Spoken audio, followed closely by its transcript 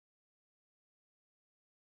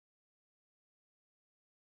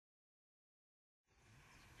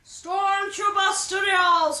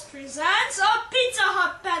Stormtroopers presents a Pizza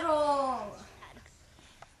Hut battle!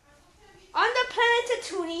 On the planet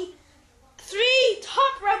Tattooine, 3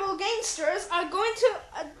 top rebel gangsters are going to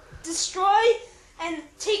destroy and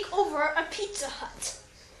take over a Pizza Hut.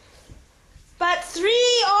 But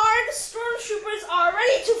 3 armed stormtroopers are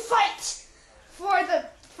ready to fight for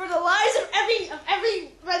the lives of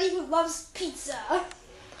everybody who loves pizza.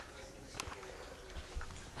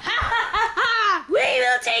 We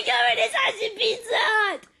will take over this house in Pizza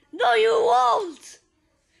Hut! No, you won't!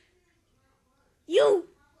 You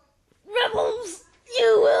rebels,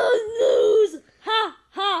 you will lose! Ha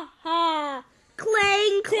ha ha!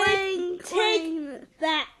 Clang, clang, clang! Take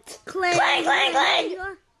that! Clang, clang, clang,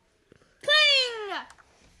 clang! Clang!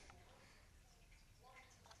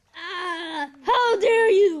 How dare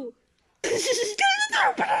you!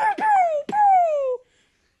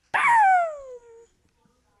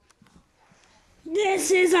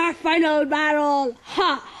 This is our final battle!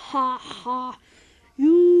 Ha ha ha!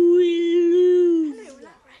 You will lose!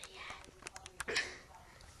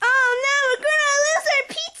 Oh no, we're gonna lose our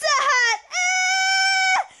Pizza Hut!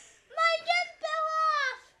 My gun fell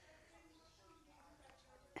off!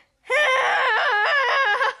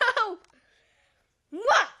 Help!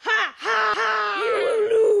 Mwah! Ha ha ha! You will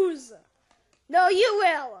lose! No, you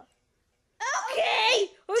will! Okay!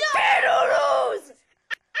 Prepare to lose!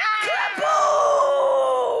 Kaboom!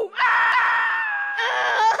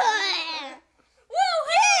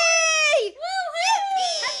 Woo-hee!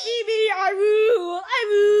 Woo-hee! Happy me, I rule! I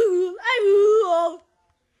rule! I rule!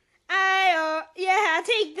 Yeah,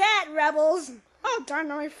 take that, rebels! Oh,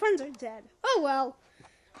 darn, all my friends are dead. Oh, well.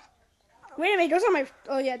 Wait a minute, those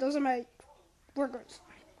are my workers.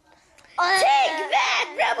 Take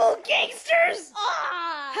that, rebel gangsters!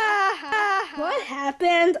 Ha ha! What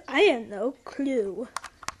happened? I have no clue.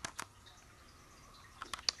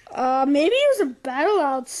 Maybe it was a battle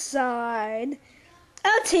outside.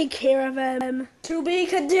 I'll take care of him. To be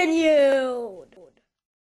continued.